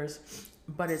weathers,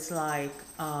 but it's like,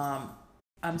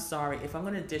 I'm sorry, if I'm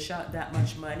going to dish out that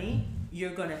much money,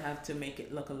 you're going to have to make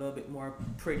it look a little bit more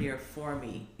prettier for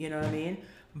me. You know what I mean?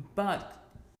 But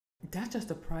that's just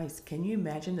the price. Can you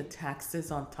imagine the taxes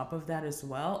on top of that as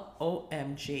well?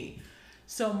 OMG.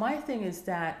 So my thing is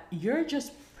that you're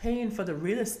just paying for the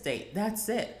real estate. That's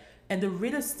it. And the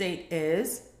real estate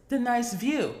is the nice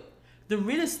view. The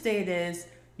real estate is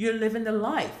you're living the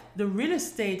life. The real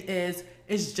estate is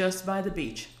just by the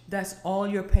beach. That's all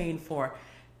you're paying for.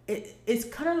 It's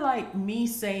kind of like me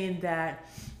saying that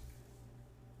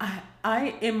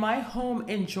I in my home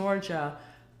in Georgia,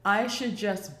 I should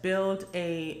just build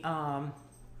a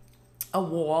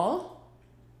wall.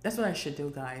 That's what I should do,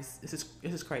 guys. This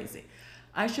is crazy.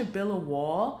 I should build a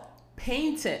wall,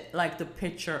 paint it like the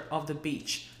picture of the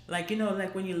beach. Like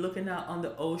like when you're looking out on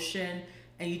the ocean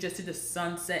and you just see the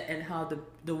sunset and how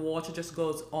the water just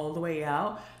goes all the way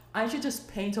out. I should just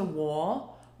paint a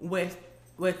wall with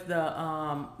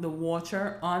the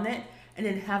water on it, and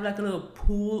then have like a little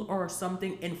pool or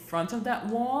something in front of that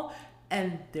wall.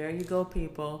 And there you go,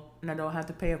 people. And I don't have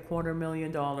to pay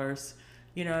 $250,000.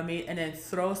 You know what I mean? And then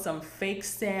throw some fake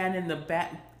sand in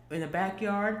the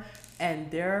backyard,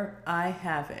 and there I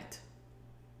have it.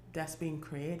 That's being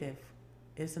creative,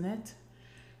 isn't it?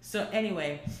 So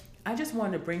anyway, I just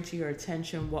wanted to bring to your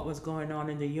attention what was going on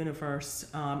in the universe,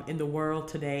 in the world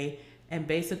today. And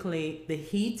basically, the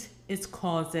heat is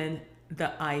causing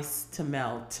the ice to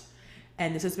melt.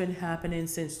 And this has been happening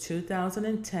since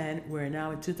 2010. We're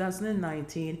now in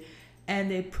 2019.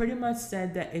 And they pretty much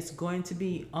said that it's going to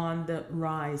be on the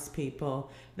rise,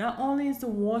 people. Not only is the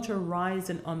water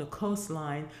rising on the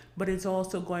coastline, but it's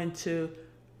also going to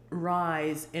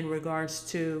rise in regards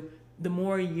to the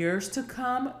more years to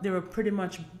come. There will pretty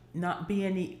much not be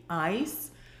any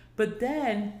ice. But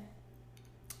then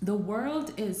the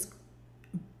world is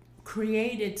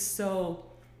created so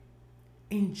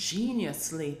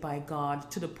ingeniously by God,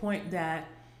 to the point that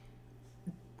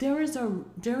there is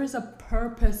a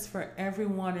purpose for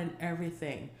everyone and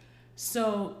everything.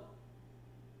 So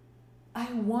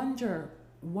I wonder,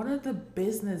 what are the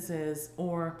businesses,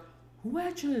 or who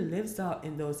actually lives out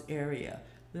in those areas?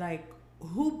 Like,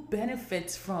 who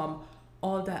benefits from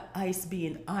all that ice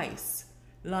being ice?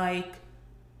 Like,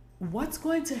 what's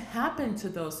going to happen to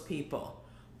those people?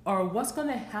 Or what's going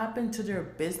to happen to their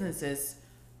businesses?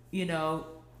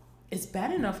 It's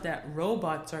bad enough that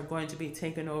robots are going to be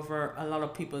taking over a lot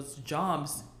of people's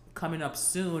jobs coming up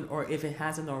soon, or if it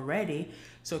hasn't already.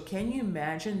 So can you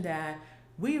imagine that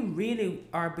we really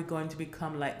are going to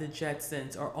become like the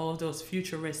Jetsons, or all of those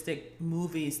futuristic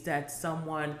movies that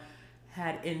someone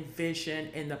had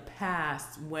envisioned in the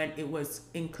past, when it was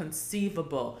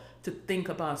inconceivable to think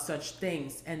about such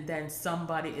things, and then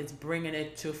somebody is bringing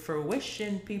it to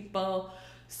fruition, people.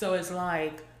 So it's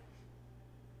like,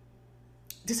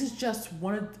 this is just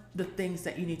one of the things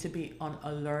that you need to be on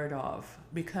alert of,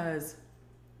 because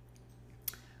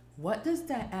what does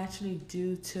that actually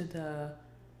do to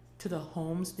the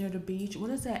homes near the beach?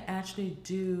 What does that actually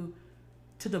do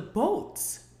to the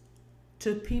boats,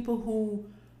 to people who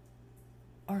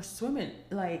are swimming?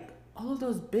 Like, all of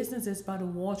those businesses by the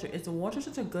water. Is the water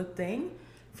such a good thing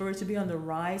for it to be on the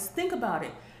rise? Think about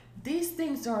it. These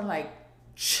things are like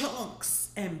chunks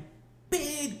and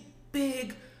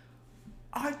big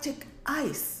Arctic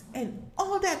ice and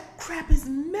all that crap is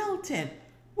melting.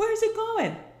 Where is it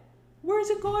going? Where is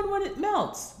it going when it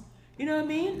melts? You know what I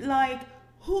mean? Like,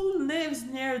 who lives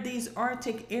near these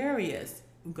Arctic areas?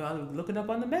 Go look it up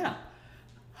on the map.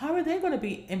 How are they going to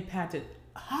be impacted?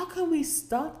 How can we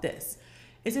stop this?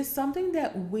 Is it something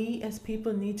that we as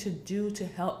people need to do to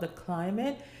help the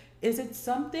climate? Is it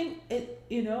something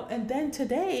and then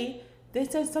today they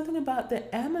said something about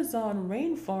the Amazon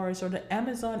rainforest or the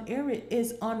Amazon area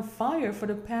is on fire for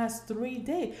the past 3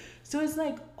 days. So it's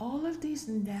like all of these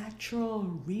natural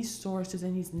resources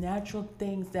and these natural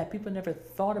things that people never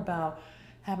thought about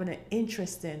having an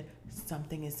interest in,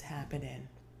 something is happening.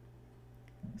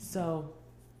 So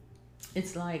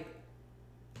it's like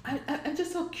I'm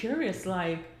just so curious.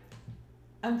 Like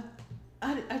I'm,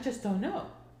 I just don't know.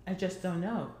 I just don't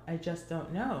know. I just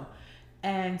don't know.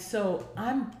 And so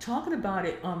I'm talking about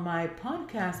it on my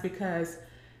podcast because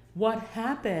what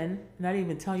happened, and I didn't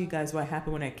even tell you guys what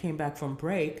happened when I came back from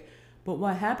break, but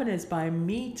what happened is by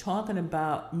me talking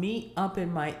about me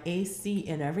upping my AC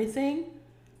and everything,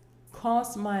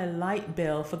 caused my light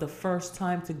bill for the first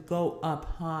time to go up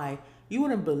high. You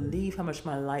wouldn't believe how much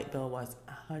my light bill was,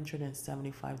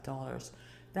 $175.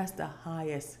 That's the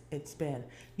highest it's been.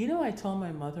 You know, I told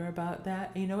my mother about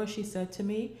that. And you know what she said to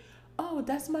me? Oh,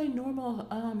 that's my normal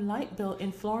light bill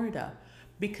in Florida.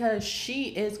 Because she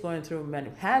is going through,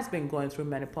 has been going through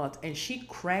menopause, and she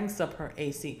cranks up her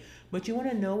AC. But you want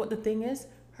to know what the thing is?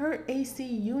 Her AC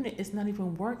unit is not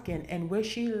even working, and where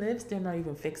she lives, they're not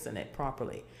even fixing it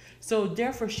properly. So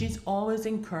therefore, she's always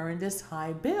incurring this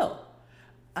high bill.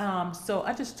 So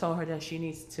I just told her that she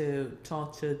needs to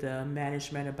talk to the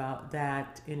management about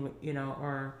that,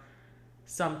 or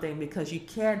something, because you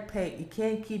can't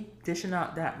keep dishing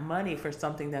out that money for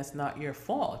something that's not your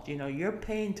fault. You're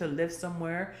paying to live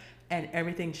somewhere, and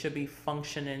everything should be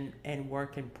functioning and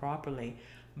working properly.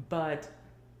 But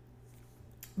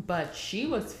she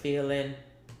was feeling.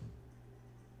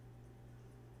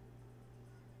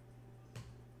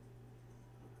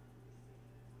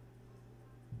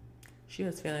 She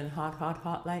was feeling hot, hot,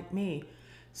 hot like me.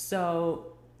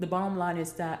 So the bottom line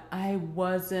is that I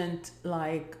wasn't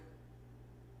like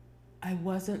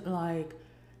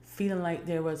feeling like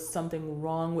there was something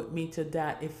wrong with me to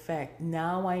that effect.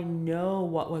 Now I know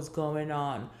what was going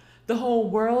on. The whole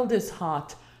world is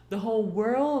hot. The whole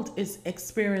world is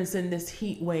experiencing this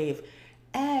heat wave.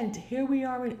 And here we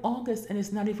are in August and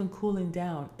it's not even cooling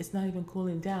down. It's not even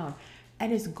cooling down.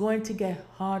 And it's going to get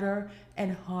hotter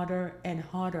and hotter and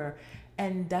hotter.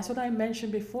 And that's what I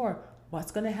mentioned before.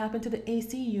 What's going to happen to the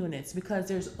AC units? Because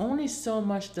there's only so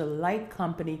much the light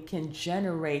company can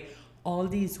generate all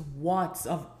these watts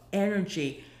of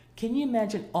energy. Can you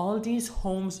imagine all these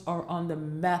homes are on the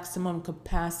maximum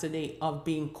capacity of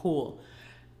being cool?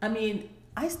 I mean,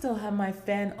 I still have my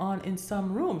fan on in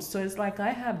some rooms. So it's like I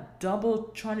have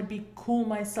double trying to be cool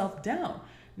myself down.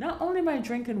 Not only am I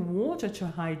drinking water to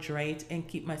hydrate and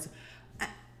keep myself, I,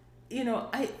 you know,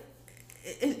 I,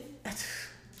 it,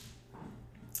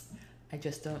 I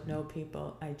just don't know,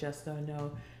 people. I just don't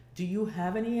know. Do you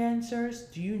have any answers?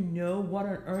 Do you know what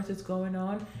on earth is going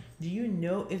on? Do you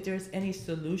know if there's any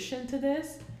solution to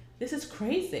this? This is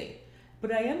crazy.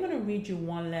 But I am going to read you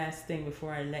one last thing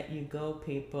before I let you go,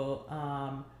 people.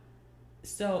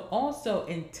 So also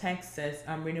in Texas,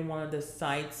 I'm reading one of the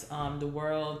sites, the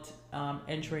World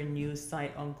Entry News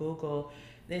site on Google.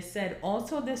 They said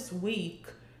also this week,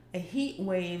 a heat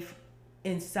wave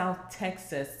in South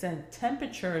Texas sent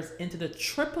temperatures into the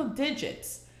triple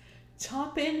digits,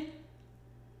 topping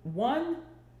one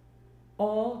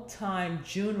all-time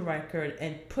June record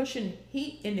and pushing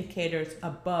heat indicators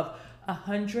above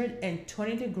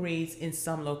 120 degrees in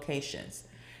some locations.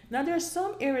 Now, there are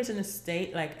some areas in the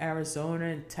state like Arizona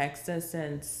and Texas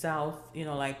and South,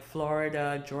 like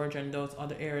Florida, Georgia, and those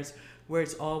other areas where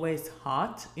it's always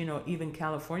hot. Even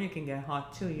California can get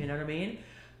hot too, you know what I mean?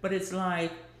 But it's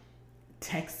like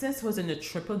Texas was in the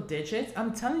triple digits.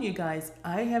 I'm telling you guys,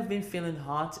 I have been feeling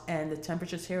hot and the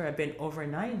temperatures here have been over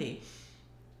 90.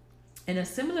 And a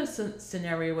similar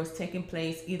scenario was taking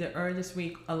place either earlier this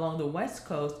week along the West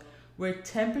Coast, where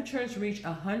temperatures reached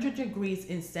 100 degrees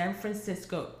in San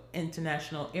Francisco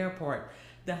International Airport,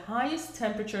 the highest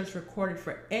temperatures recorded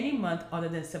for any month other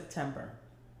than September.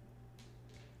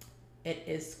 It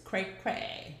is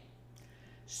cray-cray.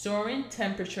 Soaring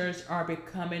temperatures are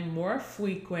becoming more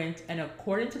frequent, and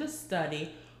according to the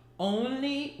study,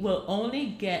 will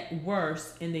only get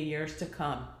worse in the years to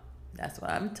come. That's what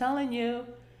I'm telling you.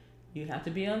 You have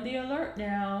to be on the alert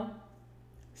now.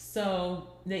 So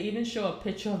they even show a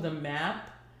picture of the map.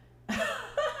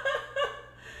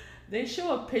 They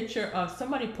show a picture of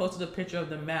somebody posted a picture of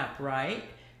the map, right?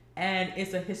 And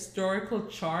it's a historical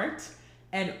chart,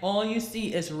 and all you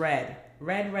see is red,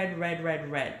 red, red, red, red,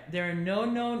 red. There are no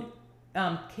known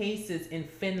cases in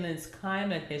Finland's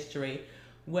climate history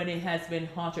when it has been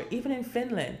hotter. Even in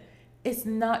Finland, it's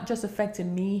not just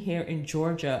affecting me here in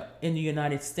Georgia in the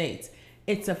United States.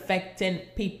 It's affecting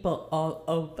people all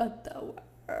over the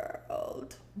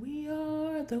world. We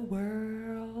are the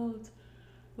world.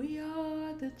 We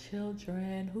are the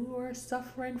children who are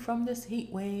suffering from this heat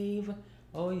wave.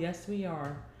 Oh, yes, we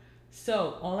are.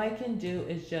 So, all I can do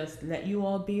is just let you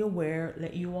all be aware,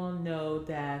 let you all know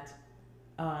that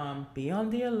be on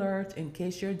the alert in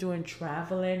case you're doing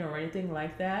traveling or anything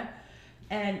like that.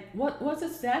 And what's the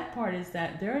sad part is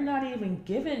that they're not even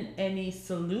given any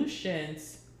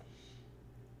solutions.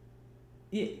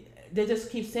 They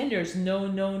just keep saying there's no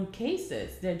known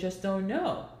cases. They just don't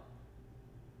know.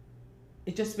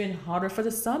 It's just been hotter for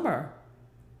the summer.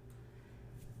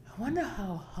 I wonder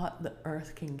how hot the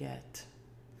earth can get.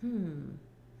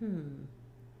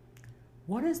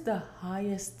 What is the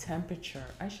highest temperature?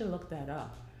 I should look that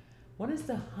up. What is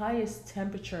the highest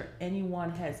temperature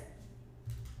anyone has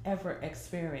ever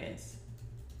experienced?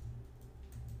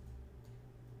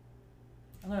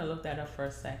 I'm going to look that up for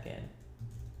a second.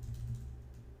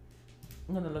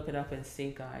 I'm going to look it up and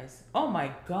see, guys. Oh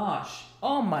my gosh.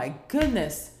 Oh my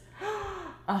goodness.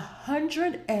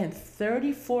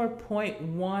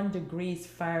 134.1 degrees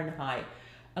Fahrenheit.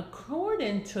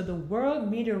 According to the World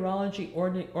Meteorology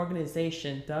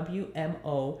Organization,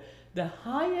 WMO, the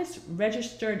highest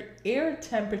registered air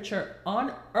temperature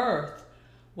on Earth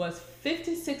was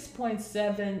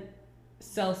 56.7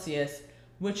 Celsius,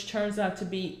 which turns out to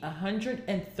be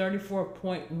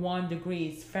 134.1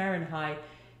 degrees Fahrenheit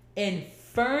in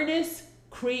Furnace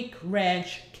Creek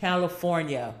Ranch,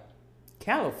 California.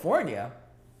 California?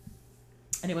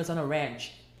 And it was on a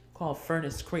ranch called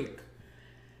Furnace Creek.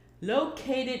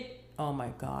 Located, oh my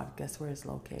God, guess where it's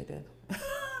located?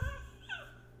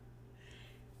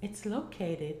 It's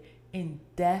located in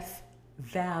Death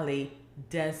Valley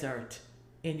Desert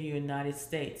in the United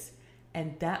States.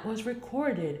 And that was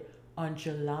recorded on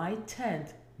July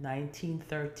 10th,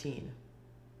 1913.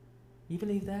 You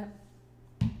believe that?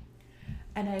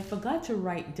 And I forgot to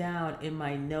write down in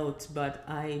my notes, but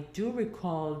I do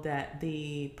recall that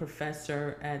the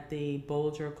professor at the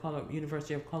Boulder,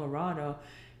 University of Colorado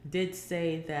did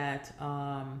say that,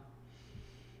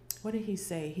 what did he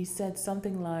say? He said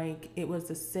something like it was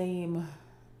the same,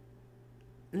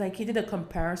 like he did a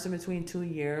comparison between 2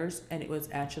 years and it was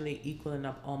actually equaling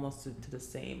up almost to the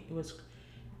same.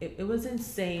 It was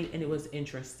insane and it was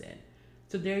interesting.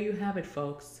 So there you have it,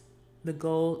 folks. The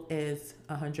goal is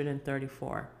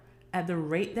 134. At the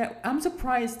rate that, I'm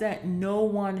surprised that no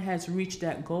one has reached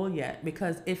that goal yet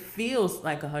because it feels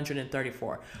like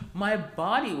 134. My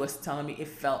body was telling me it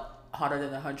felt hotter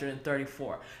than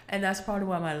 134. And that's probably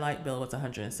why my light bill was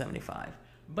 175.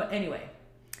 But anyway,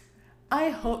 I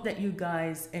hope that you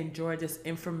guys enjoyed this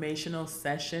informational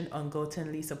session on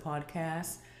Goten Lisa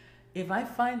podcast. If I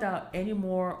find out any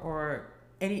more or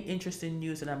any interesting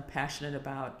news that I'm passionate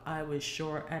about, I was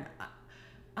sure, and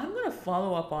I'm going to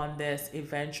follow up on this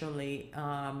eventually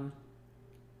and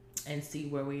see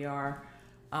where we are.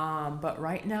 But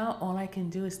right now, all I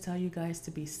can do is tell you guys to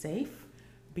be safe,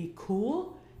 be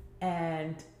cool,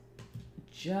 and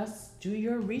just do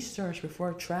your research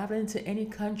before traveling to any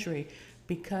country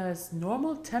because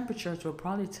normal temperatures will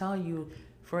probably tell you,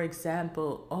 for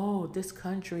example, oh, this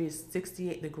country is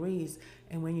 68 degrees,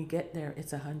 and when you get there,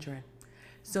 it's 100.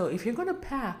 So if you're going to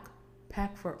pack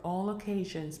for all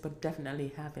occasions, but definitely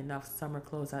have enough summer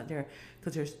clothes out there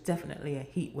because there's definitely a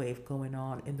heat wave going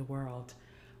on in the world.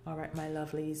 All right, my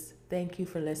lovelies, thank you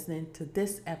for listening to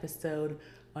this episode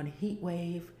on Heat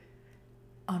Wave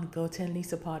on Goten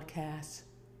Lisa podcast.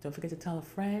 Don't forget to tell a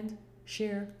friend,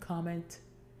 share, comment,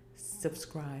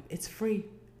 subscribe. It's free.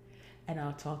 And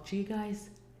I'll talk to you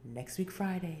guys next week,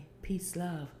 Friday. Peace,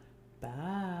 love.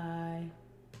 Bye.